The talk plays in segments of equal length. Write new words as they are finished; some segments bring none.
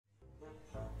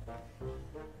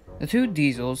The two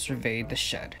diesels surveyed the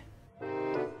shed.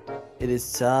 It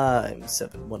is time,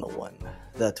 7101,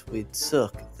 that we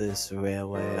took this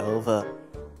railway over.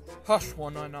 Hush,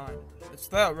 199. It's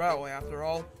their railway after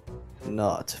all.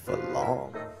 Not for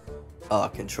long. Our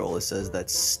controller says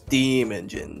that steam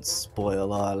engines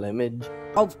spoil our image.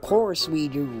 Of course we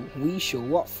do. We show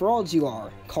what frauds you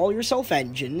are. Call yourself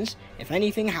engines. If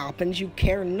anything happens, you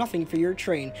care nothing for your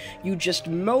train. You just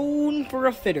moan for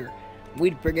a fitter.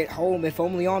 We'd bring it home if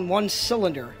only on one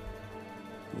cylinder.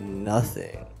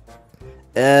 Nothing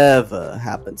ever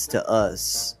happens to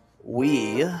us.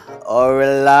 We are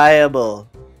reliable.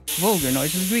 Vulgar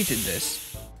noises greeted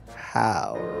this.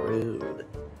 How rude.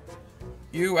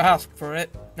 You asked for it.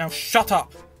 Now shut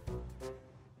up!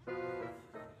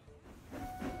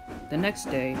 The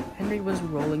next day, Henry was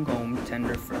rolling home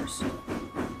tender first.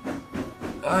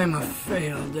 I'm a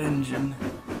failed engine.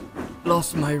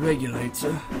 Lost my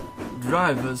regulator.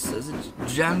 Driver says it's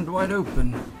jammed wide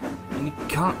open, and he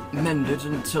can't mend it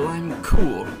until I'm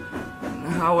cool.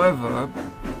 However,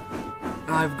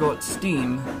 I've got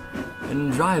steam,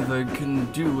 and driver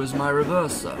can do as my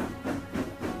reverser.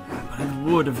 But it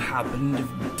would have happened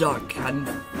if Duck hadn't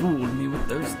fooled me with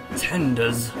those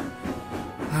tenders.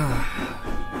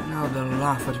 Now they'll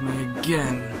laugh at me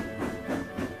again.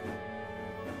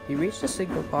 He reached the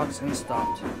signal box and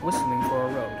stopped, whistling for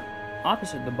a road.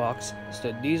 Opposite the box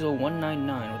stood Diesel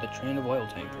 199 with a train of oil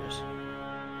tankers.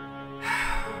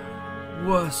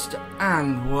 Worst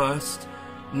and worst.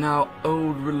 Now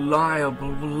old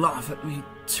Reliable will laugh at me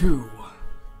too.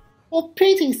 For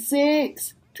pity's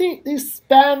sakes, take this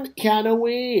SpamCan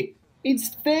away.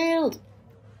 It's failed.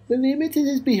 The limited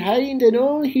is behind and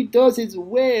all he does is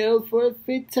wail for a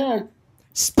fitter.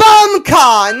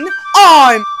 SpamCan!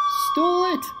 I'm...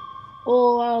 Stole it!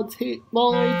 Oh, I'll take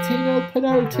my thing up and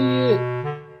out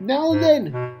here. Now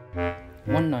then!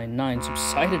 199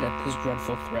 subsided at this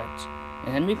dreadful threat,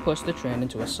 and Henry pushed the train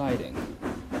into a siding.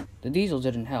 The diesel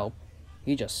didn't help,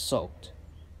 he just sulked.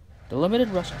 The limited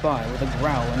rushed by with a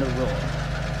growl and a roar.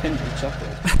 Henry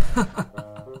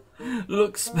chuckled.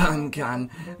 Look,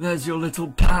 SpamCan, there's your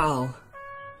little pal.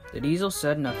 The diesel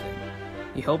said nothing.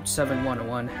 He hoped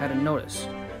 7101 hadn't noticed.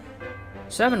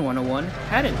 7101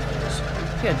 hadn't noticed.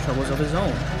 He had troubles of his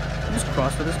own. He was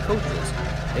cross with his coaches.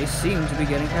 They seemed to be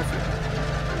getting heavier.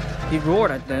 He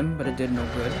roared at them, but it did no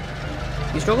good.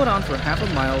 He struggled on for half a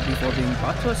mile before being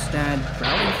brought to a stand,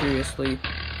 growling furiously,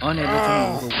 unable to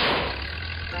move away.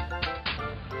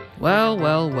 Well,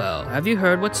 well, well, have you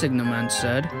heard what Signalman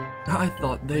said? I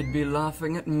thought they'd be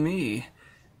laughing at me.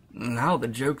 Now the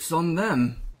joke's on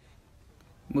them.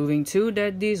 Moving 2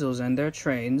 dead diesels and their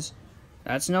trains,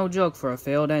 that's no joke for a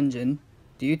failed engine.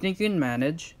 Do you think you can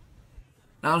manage?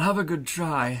 I'll have a good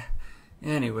try.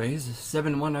 Anyways,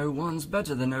 7101's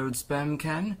better than old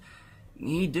SpamCan.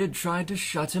 He did try to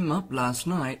shut him up last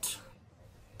night.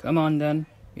 Come on then.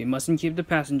 We mustn't keep the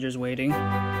passengers waiting.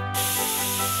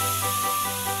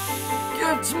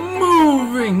 Get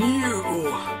moving,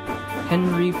 you!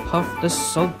 Henry puffed the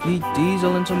sulky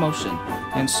diesel into motion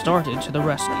and started to the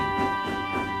rescue.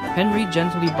 Henry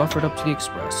gently buffered up to the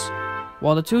express.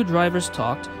 While the two drivers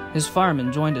talked, his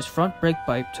fireman joined his front brake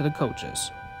pipe to the coaches.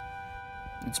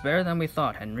 It's better than we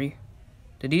thought, Henry.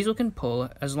 The diesel can pull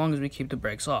as long as we keep the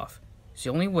brakes off. It's the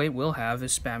only weight we'll have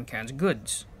is SpamCan's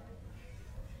goods.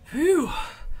 Phew!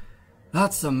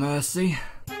 That's a mercy.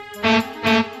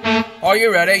 Are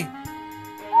you ready?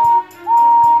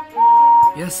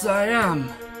 Yes, I am.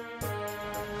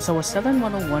 So with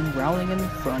 7101 growling in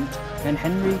front and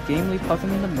Henry gamely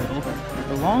puffing in the middle,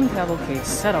 the long cavalcade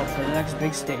set out for the next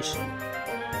big station.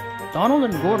 Donald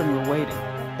and Gordon were waiting.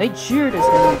 They cheered as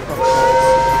Henry puffed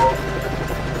past.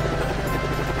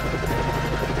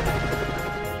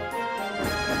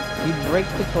 He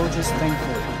braked the coaches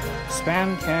thankfully,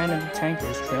 SpamCan and the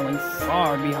tankers trailing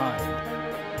far behind.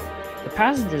 The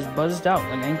passengers buzzed out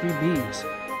like angry bees.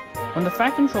 When the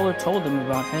Fat Controller told them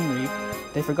about Henry,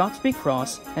 they forgot to be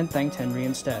cross and thanked Henry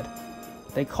instead.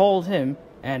 They called him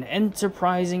an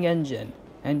enterprising engine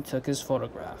and took his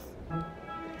photograph.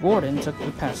 Gordon took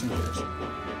the passengers,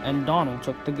 and Donald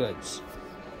took the goods.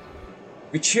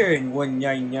 Return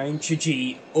 199 to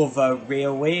the other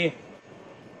railway.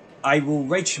 I will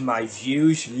write my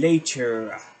views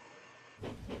later.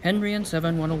 Henry and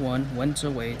 7101 went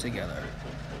away together.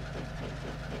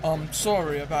 I'm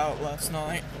sorry about last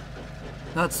night.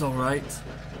 That's alright.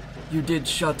 You did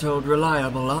shut old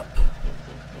Reliable up.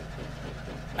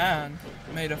 And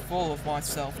made a fool of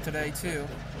myself today too.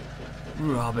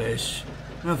 Rubbish.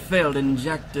 A failed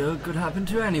injector could happen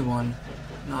to anyone.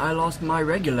 I lost my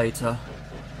regulator.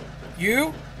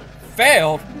 You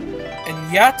failed,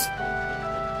 and yet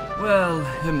Well,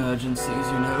 emergencies,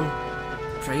 you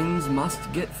know. Trains must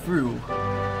get through.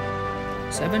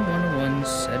 7101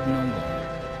 said no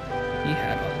more. He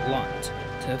had a lot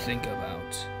to think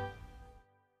about.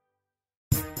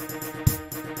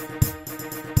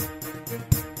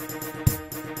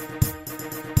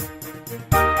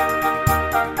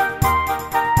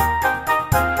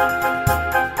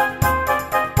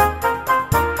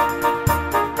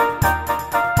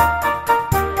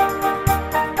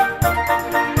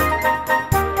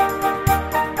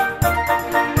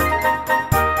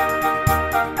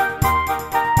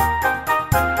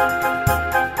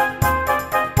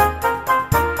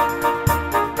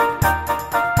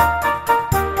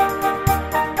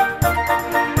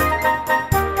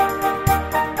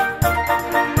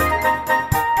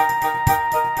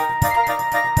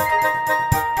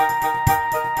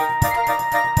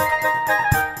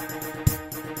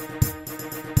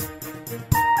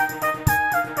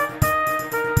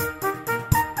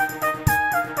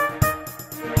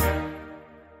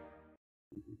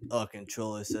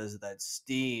 Controller says that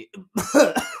steam.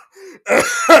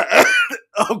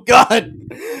 Oh god!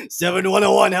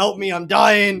 7101, help me, I'm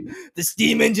dying! The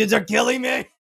steam engines are killing me!